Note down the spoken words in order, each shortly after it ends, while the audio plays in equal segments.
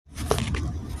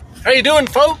How you doing,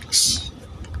 folks?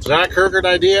 Zach Hergert,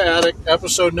 Idea Addict,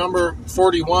 episode number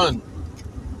 41.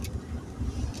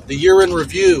 The year in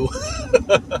review.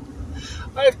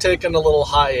 I've taken a little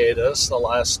hiatus the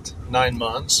last 9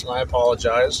 months. I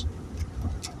apologize.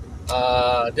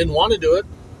 Didn't want to do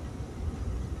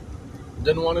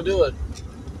it.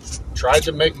 Tried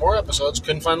to make more episodes.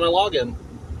 Couldn't find my login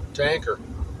to Anchor.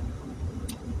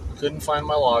 Couldn't find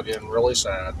my login. Really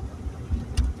sad.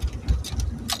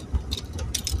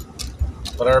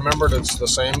 But I remembered it's the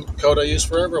same code I use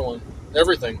for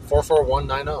everything,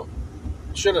 44190.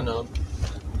 Should have known.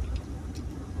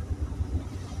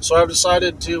 So I've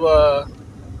decided to,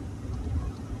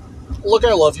 look,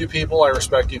 I love you people. I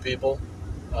respect you people.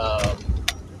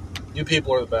 You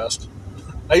people are the best.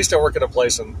 I used to work at a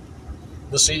place and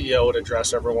the CEO would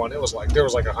address everyone. It was like, there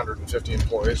was like 150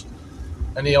 employees.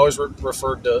 And he always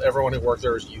referred to everyone who worked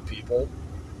there as you people.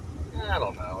 I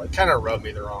don't know. It kind of rubbed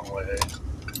me the wrong way.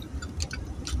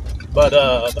 But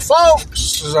the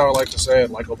folks, as I would like to say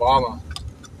it, like Obama,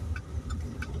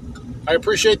 I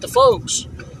appreciate the folks.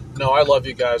 No, I love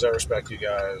you guys. I respect you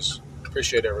guys.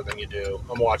 Appreciate everything you do.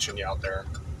 I'm watching you out there.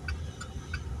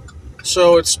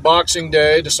 So it's Boxing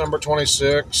Day, December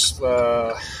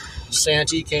 26th.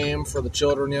 Santa came for the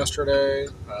children yesterday.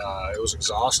 It was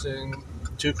exhausting.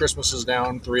 2 Christmases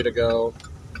down, 3 to go.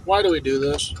 Why do we do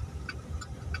this?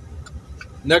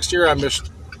 Next year I missed...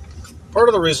 Part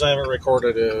of the reason I haven't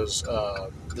recorded is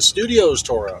the studios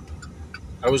tore up.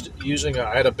 I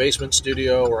had a basement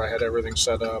studio where I had everything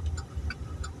set up.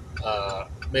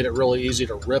 Made it really easy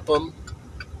to rip them.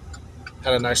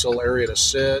 Had a nice little area to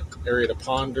sit, area to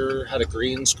ponder. Had a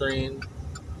green screen.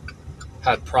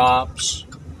 Had props.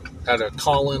 Had a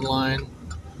call-in line.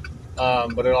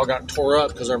 But it all got tore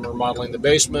up because I'm remodeling the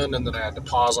basement, and then I had to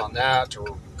pause on that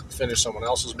to finish someone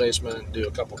else's basement and do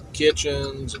a couple of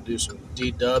kitchens and do some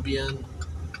DWing.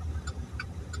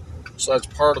 So that's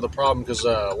part of the problem because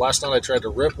last night I tried to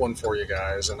rip one for you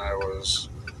guys and I was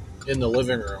in the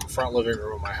front living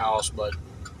room of my house, but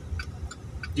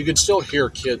you can still hear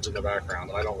kids in the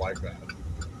background and I don't like that.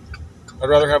 I'd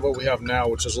rather have what we have now,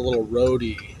 which is a little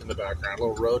roadie in the background, a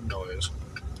little road noise.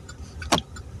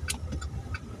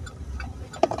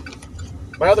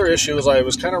 My other issue is I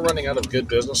was kind of running out of good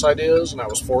business ideas and I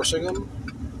was forcing them.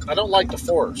 I don't like to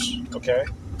force, okay?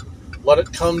 Let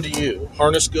it come to you.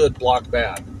 Harness good, block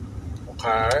bad,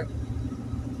 okay?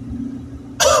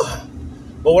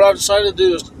 But what I've decided to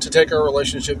do is to take our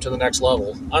relationship to the next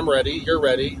level. I'm ready, you're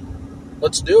ready,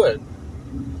 let's do it.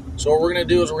 So what we're going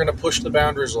to do is we're going to push the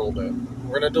boundaries a little bit.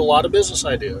 We're going to do a lot of business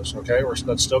ideas, okay?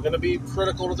 That's still going to be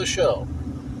critical to the show.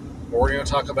 We're going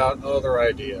to talk about other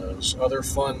ideas, other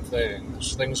fun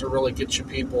things that really get you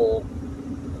people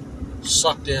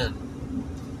sucked in.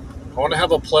 I want to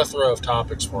have a plethora of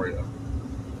topics for you.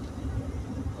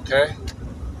 Okay?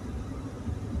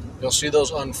 You'll see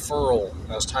those unfurl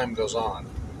as time goes on.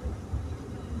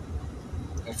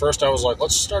 At first I was like,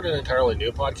 let's start an entirely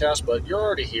new podcast, but you're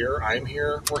already here, I'm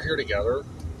here, we're here together.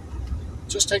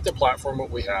 Just take the platform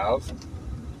that we have.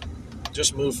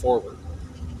 Just move forward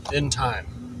in time.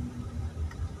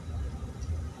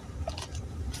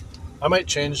 I might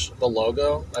change the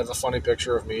logo. I have a funny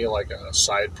picture of me, like a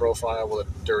side profile with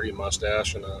a dirty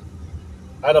mustache and I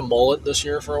had a mullet this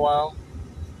year for a while.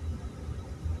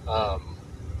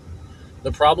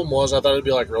 The problem was I thought it'd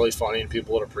be like really funny and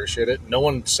people would appreciate it. No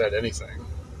one said anything.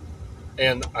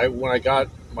 And when I got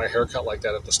my haircut like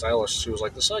that at the stylist, she was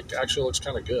like, "This actually looks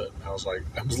kind of good." I was like,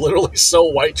 I'm literally so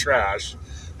white trash.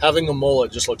 Having a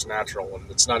mullet just looks natural and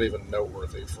it's not even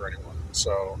noteworthy for anyone.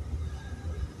 So.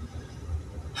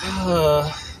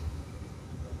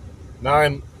 Now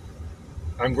I'm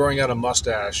growing out a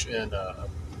mustache in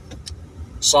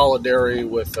solidarity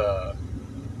with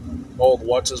old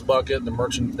what's-his-bucket, the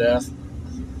Merchant of Death,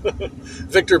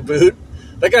 Victor Boot.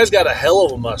 That guy's got a hell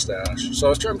of a mustache.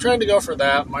 So I'm trying to go for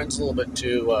that. Mine's a little bit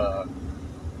too,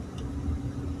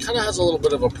 kind of has a little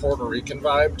bit of a Puerto Rican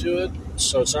vibe to it,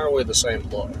 so it's not really the same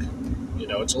look. You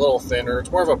know, it's a little thinner. It's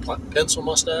more of a pencil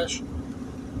mustache.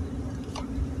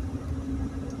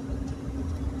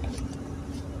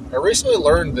 I recently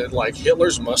learned that, like,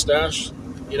 Hitler's mustache,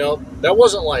 you know, that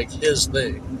wasn't, like, his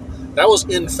thing. That was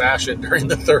in fashion during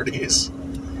the 30s.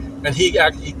 And he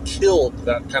killed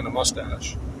that kind of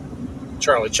mustache.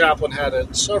 Charlie Chaplin had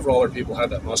it. Several other people had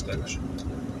that mustache.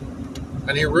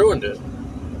 And he ruined it.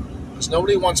 Because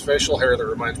nobody wants facial hair that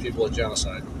reminds people of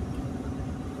genocide.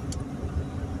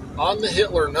 On the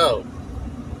Hitler note,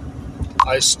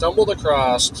 I stumbled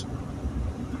across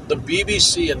the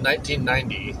BBC in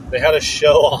 1990. They had a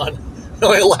show on. It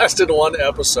only lasted one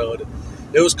episode.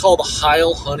 It was called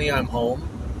Heil, Honey, I'm Home.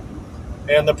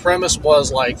 And the premise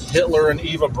was like Hitler and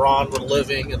Eva Braun were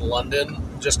living in London,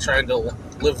 just trying to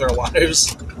live their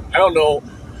lives. I don't know.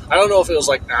 I don't know if it was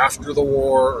like after the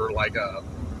war or like a.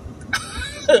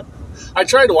 I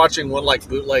tried watching one like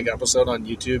bootleg episode on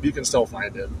YouTube. You can still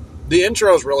find it. The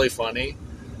intro is really funny,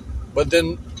 but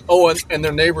then and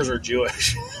their neighbors are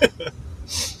Jewish.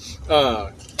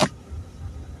 The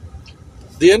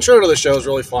intro to the show is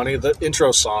really funny. The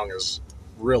intro song is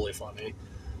really funny.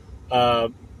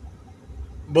 But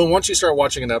once you start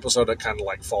watching an episode, it kind of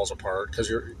like falls apart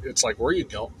because it's like, where are you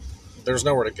going? There's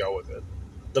nowhere to go with it.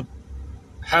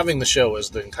 Having the show is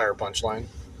the entire punchline.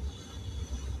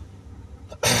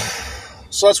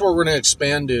 So that's where we're going to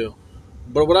expand to.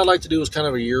 But what I'd like to do is kind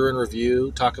of a year in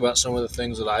review, talk about some of the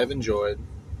things that I've enjoyed,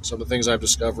 some of the things I've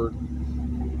discovered,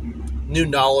 new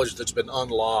knowledge that's been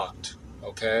unlocked.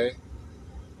 Okay,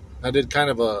 I did kind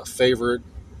of a favorites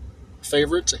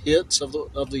hits of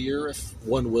the year, if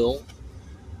one will.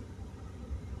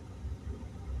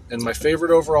 And my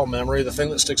favorite overall memory, the thing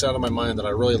that sticks out of my mind that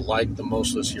I really liked the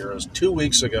most this year is 2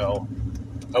 weeks ago,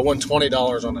 I won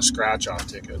 $20 on a scratch-off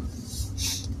ticket.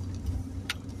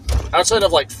 Outside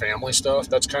of like family stuff,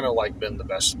 that's kind of like been the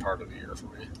best part of the year for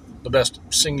me. The best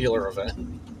singular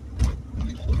event.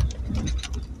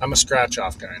 I'm a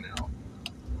scratch-off guy now.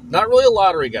 Not really a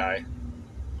lottery guy,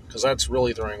 because that's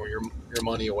really throwing your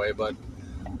money away, but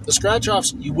the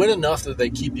scratch-offs, you win enough that they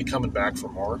keep you coming back for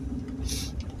more.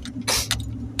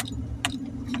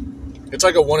 It's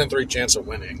like a 1 in 3 chance of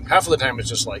winning. Half of the time it's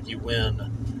just like you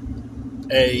win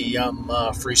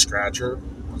a free scratcher.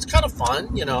 It's kind of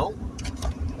fun, you know.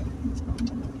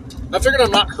 I figured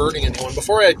I'm not hurting anyone.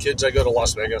 Before I had kids, I go to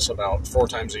Las Vegas about 4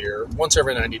 times a year. Once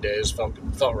every 90 days felt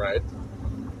right.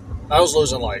 I was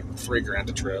losing like $3,000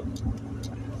 a trip.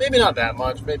 Maybe not that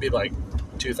much. Maybe like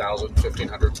 $2,000,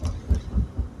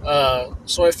 $1,500.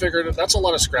 So I figured that's a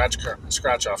lot of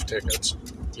scratch-off tickets,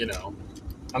 you know.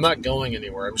 I'm not going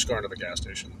anywhere. I'm just going to the gas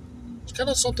station. It's kind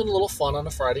of something a little fun on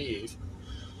a Friday Eve.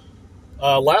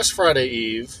 Last Friday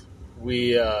Eve,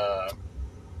 I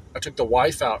took the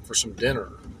wife out for some dinner.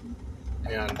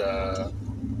 And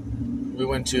we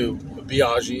went to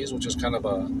Biaggi's, which is kind of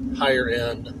a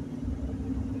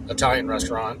higher-end Italian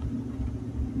restaurant.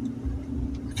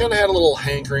 I kind of had a little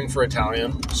hankering for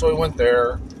Italian, so we went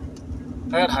there.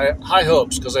 I had high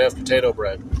hopes because they have potato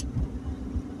bread.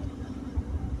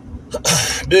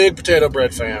 Big potato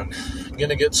bread fan.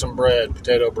 Gonna get some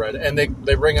potato bread. And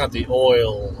they bring out the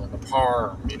oil and the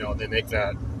parm, you know, they make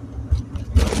that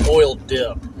oil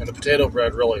dip. And the potato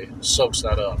bread really soaks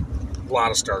that up. A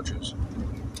lot of starches.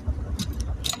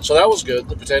 So that was good.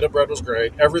 The potato bread was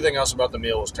great. Everything else about the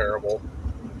meal was terrible.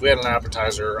 We had an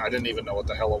appetizer. I didn't even know what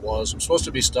the hell it was. It was supposed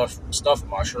to be stuffed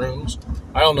mushrooms.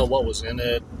 I don't know what was in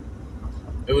it.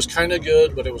 It was kind of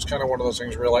good, but it was kind of one of those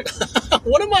things where you're like,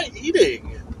 what am I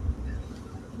eating?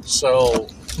 So,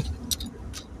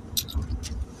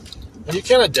 when you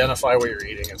can't identify what you're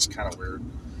eating, it's kind of weird.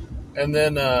 And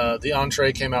then the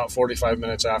entree came out 45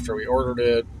 minutes after we ordered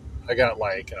it. I got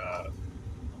like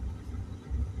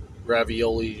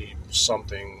ravioli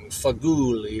something,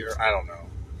 fagioli, or I don't know.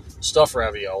 Stuffed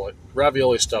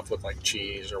ravioli stuffed with like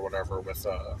cheese or whatever with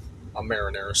a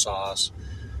marinara sauce.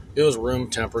 It was room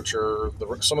temperature.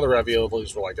 Some of the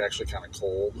raviolis were like actually kind of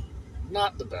cold.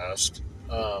 Not the best.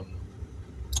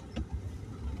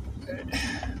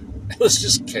 It was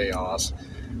just chaos.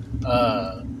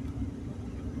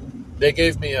 They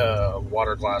gave me a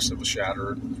water glass that was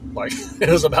shattered. Like, it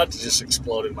was about to just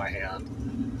explode in my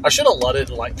hand. I should have let it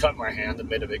and, like, cut my hand and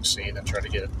made a big scene and tried to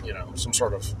get, you know, some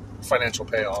sort of financial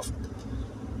payoff.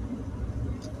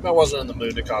 I wasn't in the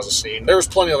mood to cause a scene. There was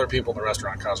plenty of other people in the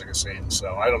restaurant causing a scene,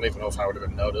 so I don't even know if I would have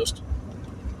been noticed.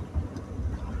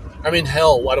 I mean,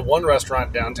 hell, at one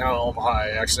restaurant downtown Omaha,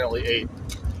 I accidentally ate.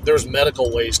 There was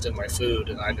medical waste in my food,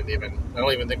 and I don't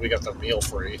even think we got the meal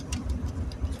free.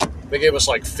 They gave us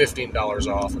like $15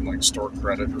 off in like store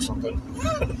credit or something.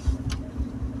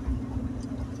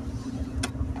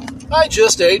 I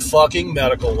just ate fucking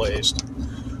medical waste.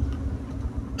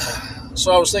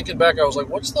 So I was thinking back, I was like,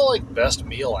 what's the like best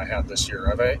meal I had this year?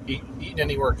 Have I eaten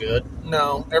anywhere good?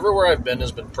 No. Everywhere I've been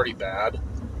has been pretty bad.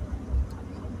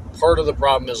 Part of the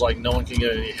problem is like no one can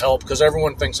get any help because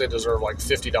everyone thinks they deserve like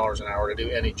 $50 an hour to do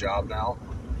any job now.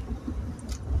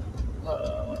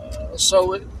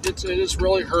 So it is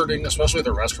really hurting, especially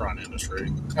the restaurant industry.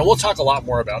 And we'll talk a lot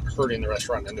more about hurting the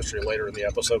restaurant industry later in the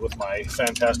episode with my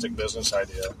fantastic business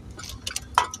idea.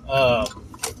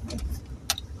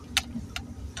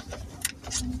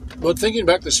 But thinking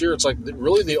back this year, it's like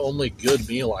really the only good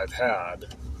meal I've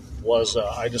had was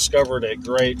I discovered a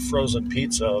great frozen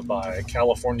pizza by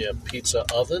California Pizza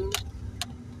Oven.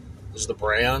 is the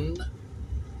brand.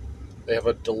 They have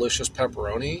a delicious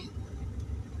pepperoni.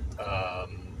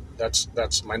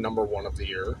 That's my number one of the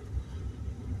year.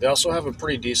 They also have a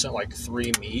pretty decent like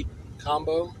 3 meat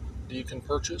combo that you can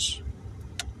purchase.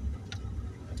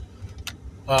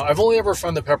 I've only ever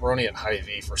found the pepperoni at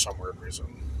Hy-Vee for some weird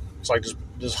reason. It's like,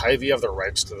 does Hy-Vee have the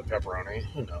rights to the pepperoni?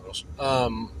 Who knows?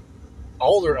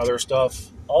 All their other stuff,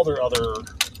 all their other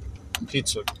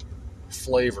pizza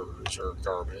flavors are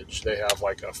garbage. They have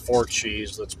like a 4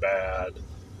 cheese that's bad.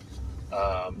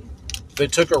 They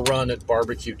took a run at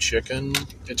barbecue chicken.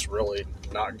 It's really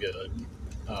not good.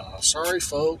 Sorry,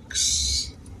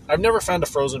 folks. I've never found a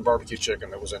frozen barbecue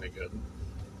chicken that was any good.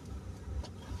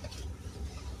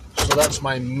 So that's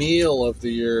my meal of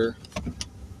the year.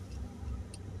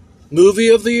 Movie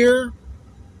of the year?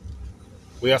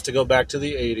 We have to go back to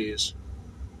the 80s.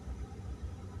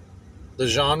 The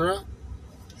genre?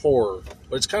 Horror.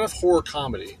 But it's kind of horror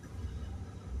comedy.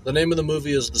 The name of the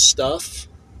movie is The Stuff.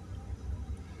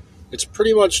 It's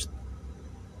pretty much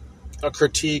a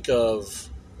critique of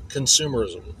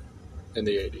consumerism in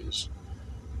the 80s.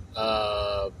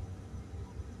 I'll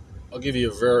give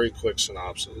you a very quick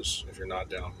synopsis if you're not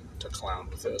down to clown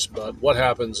with this. But what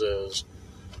happens is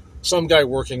some guy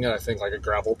working at, I think, like a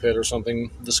gravel pit or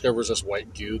something, discovers this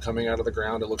white goo coming out of the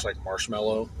ground. It looks like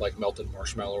marshmallow, like melted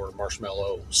marshmallow or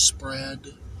marshmallow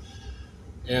spread.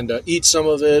 And eat some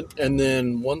of it, and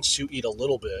then once you eat a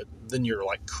little bit, then you're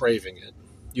like craving it.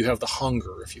 You have the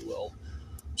hunger, if you will.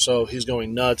 So he's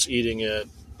going nuts, eating it.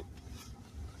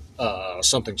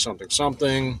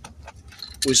 Something.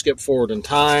 We skip forward in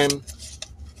time,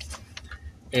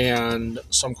 and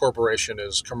some corporation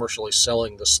is commercially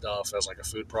selling the stuff as like a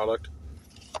food product.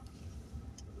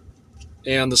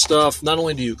 And the stuff, not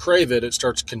only do you crave it, it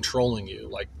starts controlling you,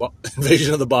 like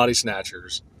Invasion of the Body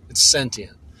Snatchers. It's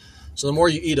sentient. So the more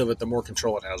you eat of it, the more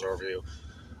control it has over you.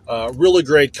 Really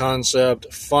great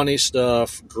concept, funny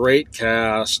stuff, great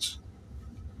cast.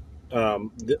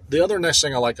 The other nice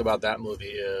thing I like about that movie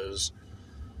is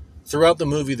throughout the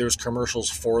movie there's commercials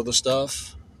for the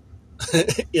stuff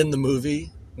in the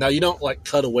movie. Now you don't like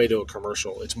cut away to a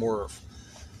commercial. It's more of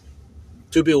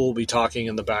two people will be talking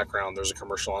in the background. There's a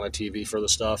commercial on a TV for the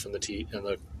stuff, and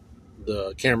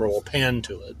the camera will pan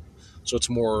to it. So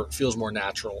feels more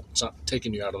natural. It's not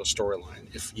taking you out of the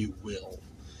storyline, if you will.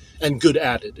 And good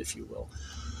at it, if you will.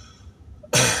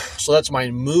 So that's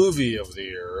my movie of the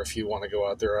year. If you want to go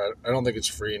out there, I don't think it's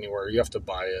free anywhere. You have to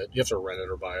buy it. You have to rent it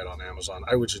or buy it on Amazon.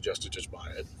 I would suggest to just buy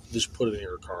it. Just put it in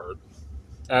your cart.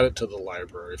 Add it to the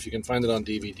library. If you can find it on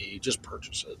DVD, just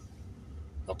purchase it.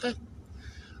 Okay.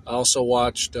 I also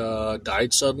watched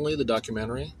Died Suddenly, the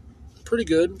documentary. Pretty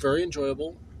good. Very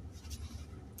enjoyable.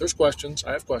 There's questions.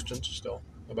 I have questions still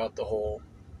about the whole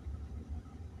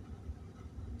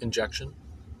injection.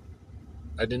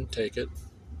 I didn't take it.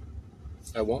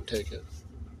 I won't take it.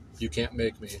 You can't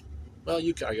make me. Well,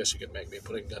 I guess you can make me.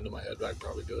 Putting a gun to my head, I'd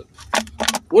probably do it.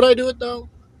 Would I do it, though?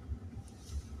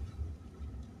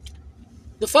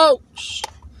 The folks.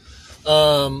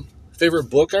 Favorite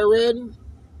book I read?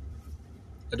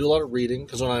 I do a lot of reading,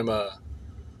 because when I'm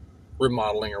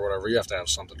remodeling or whatever, you have to have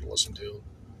something to listen to.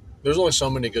 There's only so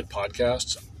many good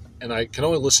podcasts, and I can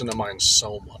only listen to mine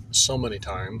so many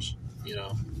times,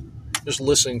 just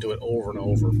listening to it over and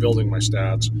over, building my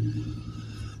stats.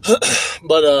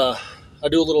 But I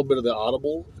do a little bit of the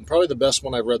Audible, and probably the best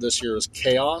one I've read this year is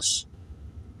Chaos.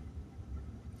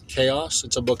 Chaos.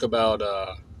 It's a book about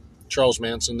Charles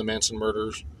Manson, the Manson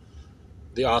murders.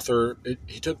 The author,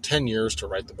 he took 10 years to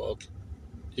write the book.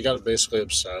 He got basically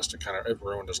obsessed. It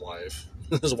ruined his life.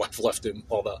 His wife left him,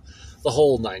 all the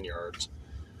whole 9 yards.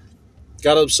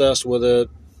 Got obsessed with it.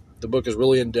 The book is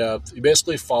really in depth. He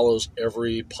basically follows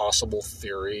every possible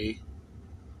theory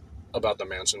about the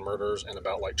Manson murders and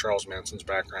about like Charles Manson's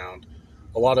background.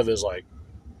 A lot of his like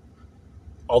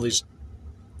all these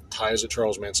ties that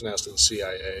Charles Manson has to the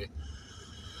CIA.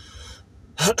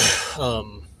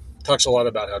 Talks a lot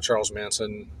about how Charles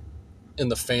Manson in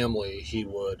the family, he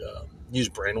would use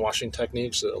brainwashing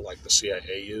techniques that like the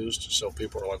CIA used. So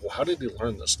people are like, well, how did he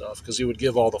learn this stuff? Because he would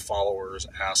give all the followers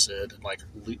acid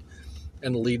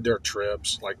and lead their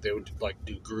trips. Like they would like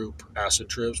do group acid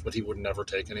trips, but he would never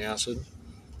take any acid.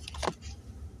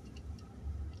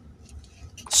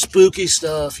 Spooky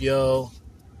stuff, yo.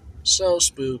 So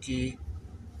spooky.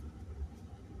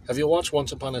 Have you watched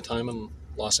Once Upon a Time in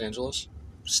Los Angeles?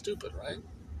 Stupid, right?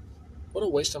 What a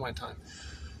waste of my time.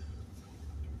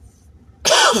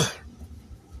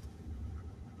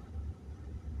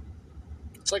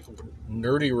 It's like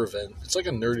nerdy revenge. It's like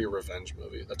a nerdy revenge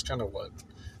movie. That's kind of what.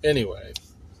 Anyway.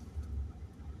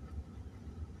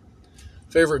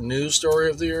 Favorite news story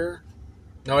of the year?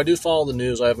 Now, I do follow the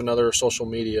news. I have another social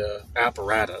media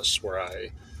apparatus where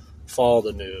I follow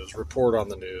the news, report on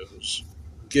the news,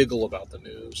 giggle about the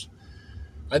news.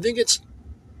 I think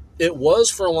it was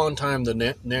for a long time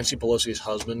the Nancy Pelosi's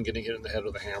husband getting hit in the head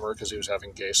with a hammer because he was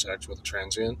having gay sex with a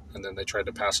transient, and then they tried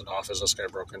to pass it off as this guy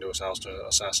broke into his house to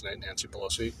assassinate Nancy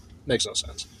Pelosi. Makes no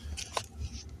sense.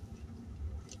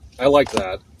 I like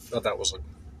that. Thought that was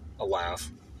a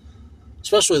laugh,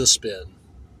 especially the spin.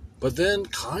 But then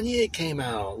Kanye came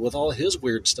out with all his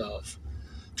weird stuff,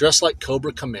 dressed like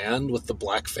Cobra Command with the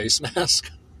black face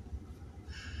mask,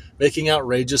 making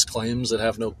outrageous claims that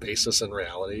have no basis in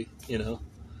reality, you know?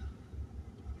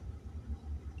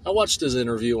 I watched his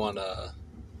interview on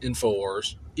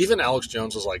InfoWars. Even Alex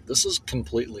Jones was like, this is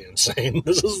completely insane.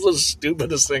 This is the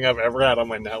stupidest thing I've ever had on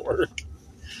my network.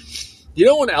 You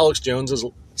know when Alex Jones is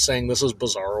saying this is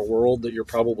Bizarro World, that you're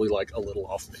probably like a little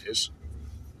off base?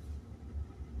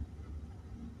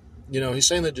 You know, he's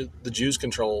saying that the Jews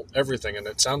control everything, and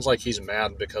it sounds like he's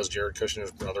mad because Jared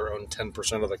Kushner's brother owned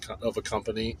 10% of a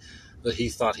company that he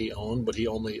thought he owned, but he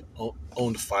only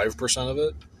owned 5% of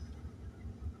it.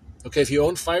 Okay, if you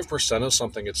own 5% of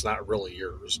something, it's not really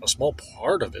yours. A small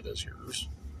part of it is yours.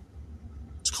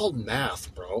 It's called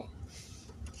math, bro.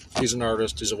 He's an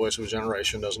artist. He's a voice of a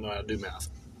generation. Doesn't know how to do math.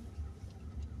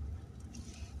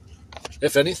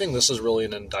 If anything, this is really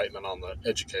an indictment on the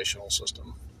educational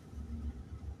system.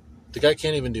 The guy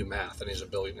can't even do math, and he's a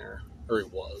billionaire. Or he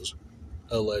was.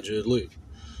 Allegedly.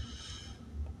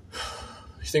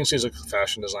 He thinks he's a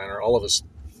fashion designer. All of his...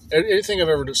 Anything I've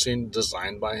ever seen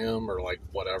designed by him, or like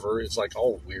whatever, it's like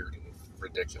all weird and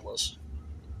ridiculous.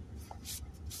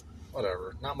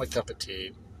 Whatever. Not my cup of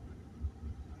tea.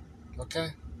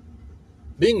 Okay?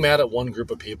 Being mad at one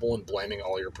group of people and blaming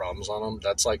all your problems on them,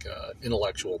 that's like an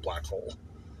intellectual black hole.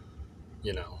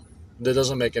 You know? That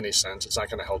doesn't make any sense. It's not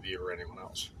going to help you or anyone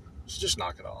else. So just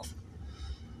knock it off.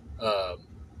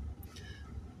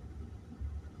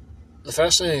 The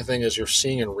fascinating thing is you're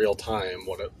seeing in real time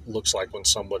what it looks like when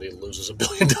somebody loses $1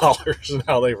 billion and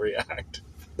how they react.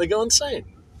 They go insane.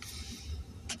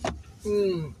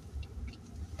 The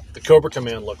Cobra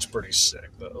Command looks pretty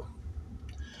sick, though.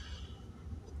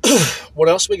 What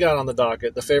else we got on the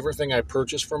docket? The favorite thing I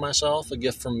purchased for myself, a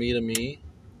gift from me to me.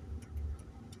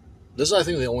 This is, I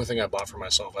think, the only thing I bought for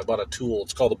myself. I bought a tool.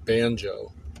 It's called a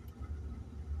banjo.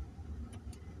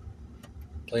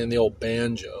 Playing the old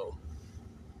banjo.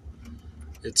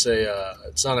 It's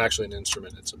not actually an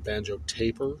instrument. It's a banjo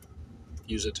taper.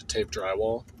 Use it to tape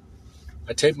drywall.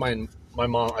 I taped I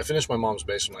finished my mom's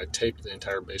basement. I taped the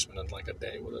entire basement in like a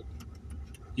day with it.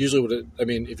 Usually,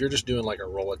 if you're just doing like a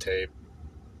roll of tape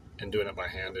and doing it by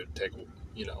hand, it'd take,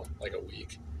 like a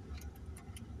week.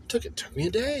 It took me a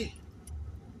day.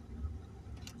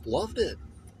 Loved it.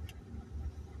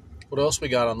 What else we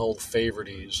got on the old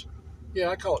favorities? Yeah,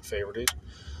 I call it favorities.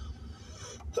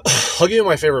 I'll give you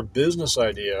my favorite business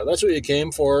idea. That's what you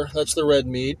came for. That's the red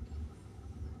meat.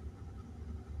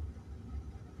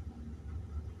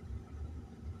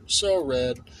 So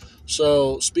red.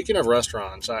 So speaking of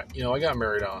restaurants, I got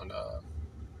married on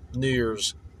New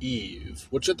Year's Eve,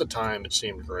 which at the time it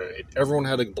seemed great. Everyone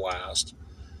had a blast.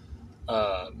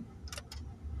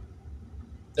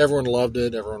 Everyone loved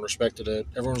it. Everyone respected it.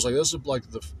 Everyone was like, this is like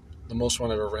the most fun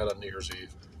I've ever had on New Year's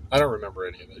Eve. I don't remember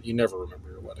any of it. You never remember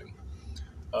your wedding.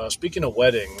 Speaking of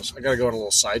weddings, I got to go on a little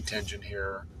side tangent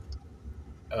here.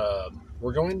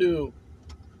 We're going to...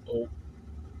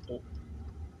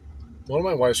 one of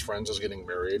my wife's friends is getting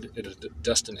married at a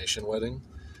destination wedding.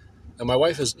 And my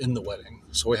wife is in the wedding,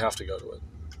 so we have to go to it.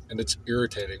 And it's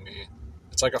irritating me.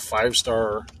 It's like a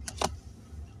five-star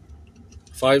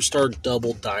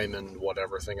double diamond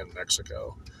whatever thing in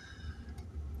Mexico.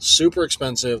 Super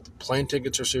expensive. The plane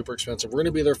tickets are super expensive. We're going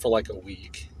to be there for like a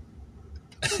week.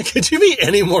 Could you be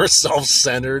any more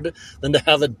self-centered than to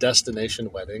have a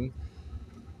destination wedding?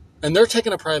 And they're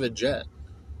taking a private jet.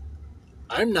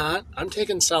 I'm not. I'm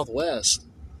taking Southwest.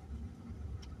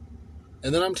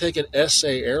 And then I'm taking SA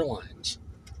Airlines.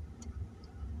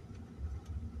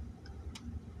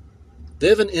 They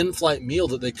have an in-flight meal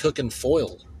that they cook in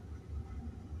foil.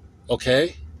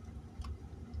 Okay?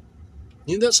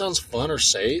 You think that sounds fun or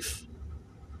safe?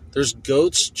 There's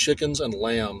goats, chickens, and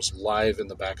lambs live in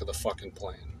the back of the fucking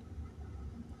plane.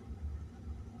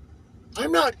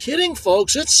 I'm not kidding,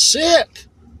 folks. It's sick.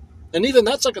 And even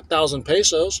that's like 1,000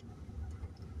 pesos.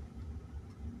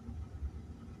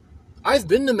 I've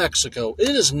been to Mexico. It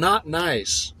is not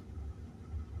nice.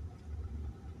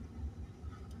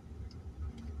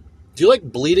 Do you like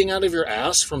bleeding out of your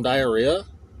ass from diarrhea?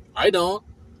 I don't.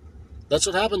 That's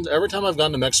what happens every time I've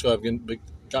gone to Mexico. I've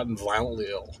gotten violently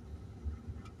ill.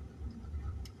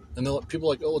 And people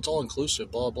are like, oh, it's all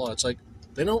inclusive, blah, blah. It's like,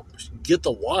 they don't get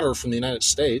the water from the United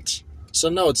States. So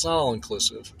no, it's not all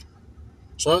inclusive.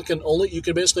 So you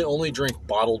can basically only drink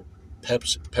bottled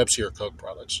Pepsi or Coke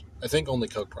products. I think only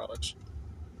Coke products.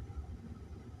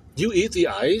 You eat the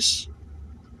ice,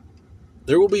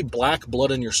 there will be black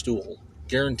blood in your stool.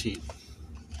 Guaranteed.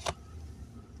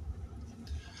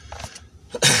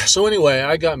 So anyway,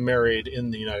 I got married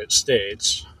in the United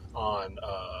States on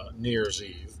New Year's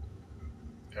Eve.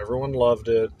 Everyone loved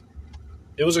it.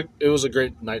 It was a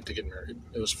great night to get married.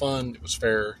 It was fun. It was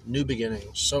fair. New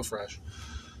beginnings. So fresh.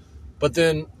 But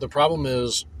then the problem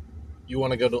is, you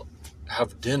want to go to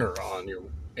have dinner on your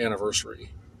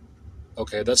anniversary.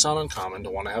 Okay, that's not uncommon to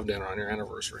want to have dinner on your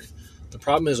anniversary. The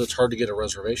problem is it's hard to get a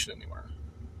reservation anywhere.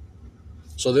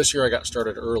 So this year I got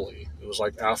started early. It was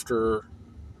like after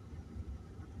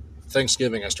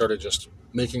Thanksgiving, I started just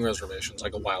making reservations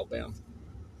like a wild man.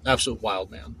 Absolute wild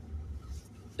man.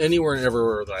 Anywhere and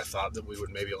everywhere that I thought that we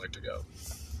would maybe like to go.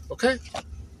 Okay.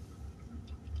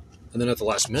 And then at the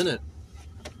last minute,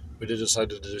 we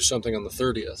decided to do something on the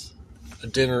 30th. A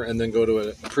dinner and then go to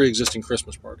a pre-existing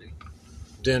Christmas party.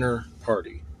 Dinner,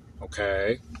 party.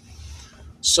 Okay.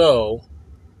 So,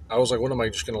 I was like, what am I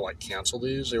just going to like cancel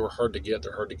these? They were hard to get.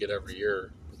 They're hard to get every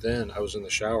year. But then I was in the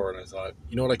shower and I thought,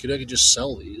 you know what I could do? I could just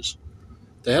sell these.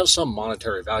 They have some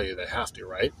monetary value. They have to,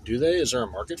 right? Do they? Is there a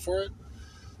market for it?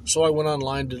 So I went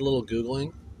online, did a little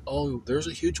Googling. Oh, there's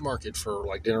a huge market for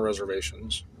like dinner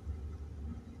reservations.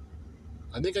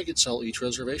 I think I could sell each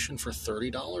reservation for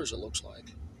 $30, it looks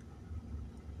like.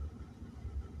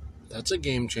 That's a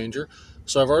game changer.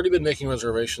 So I've already been making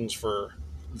reservations for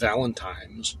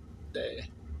Valentine's Day.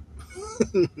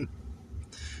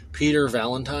 Peter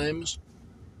Valentine's,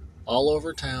 all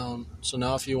over town. So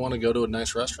now if you want to go to a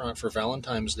nice restaurant for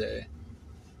Valentine's Day,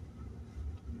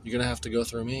 you're going to have to go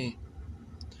through me.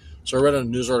 So I read a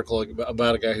news article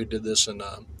about a guy who did this in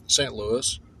St.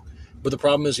 Louis. But the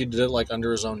problem is he did it like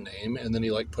under his own name, and then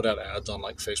he like put out ads on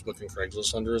like Facebook and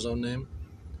Craigslist under his own name.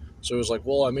 So he was like,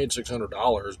 well, I made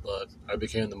 $600, but I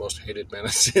became the most hated man in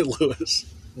St.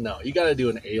 Louis. No, you got to do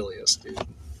an alias, dude.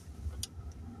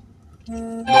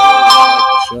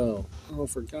 Show. Oh,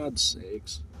 for God's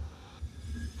sakes.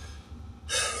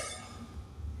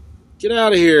 Get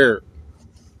out of here.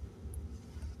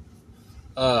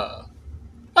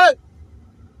 Hey!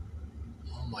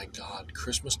 Oh my God,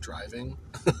 Christmas driving?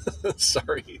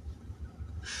 Sorry.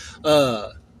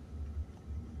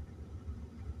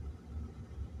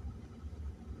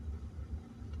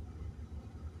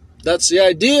 That's the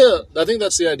idea. I think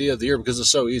that's the idea of the year because it's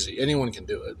so easy. Anyone can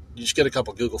do it. You just get a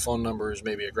couple Google phone numbers,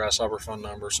 maybe a Grasshopper phone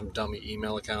number, some dummy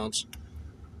email accounts.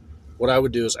 What I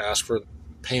would do is ask for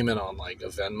payment on like a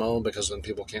Venmo because then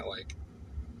people can't like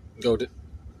go to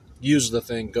use the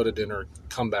thing, go to dinner,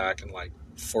 come back and like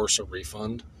force a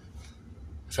refund.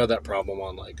 I've had that problem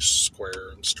on like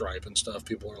Square and Stripe and stuff.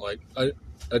 People are like, I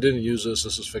didn't use this.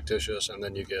 This is fictitious. And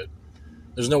then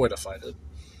there's no way to fight it.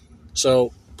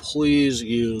 So please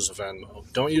use Venmo.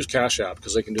 Don't use Cash App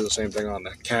because they can do the same thing on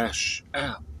that Cash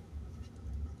App.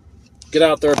 Get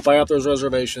out there, buy out those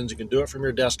reservations. You can do it from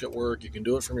your desk at work. You can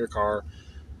do it from your car.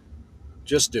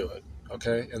 Just do it,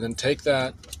 okay? And then take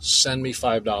that, send me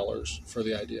 $5 for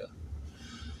the idea.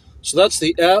 So that's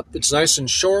the ep. It's nice and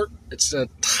short. It's a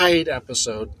tight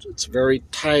episode. It's very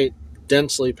tight,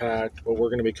 densely packed, but we're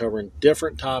going to be covering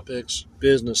different topics,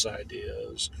 business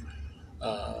ideas,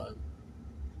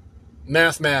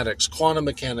 mathematics, quantum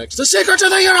mechanics, the secrets of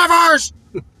the universe!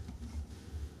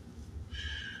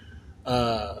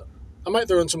 I might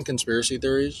throw in some conspiracy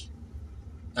theories.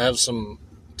 I have some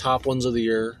top ones of the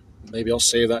year. Maybe I'll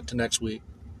save that to next week.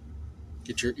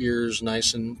 Get your ears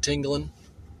nice and tingling.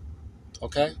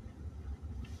 Okay?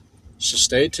 So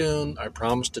stay tuned. I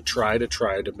promise to try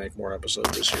to make more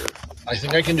episodes this year. I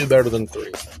think I can do better than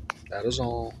 3. That is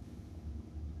all.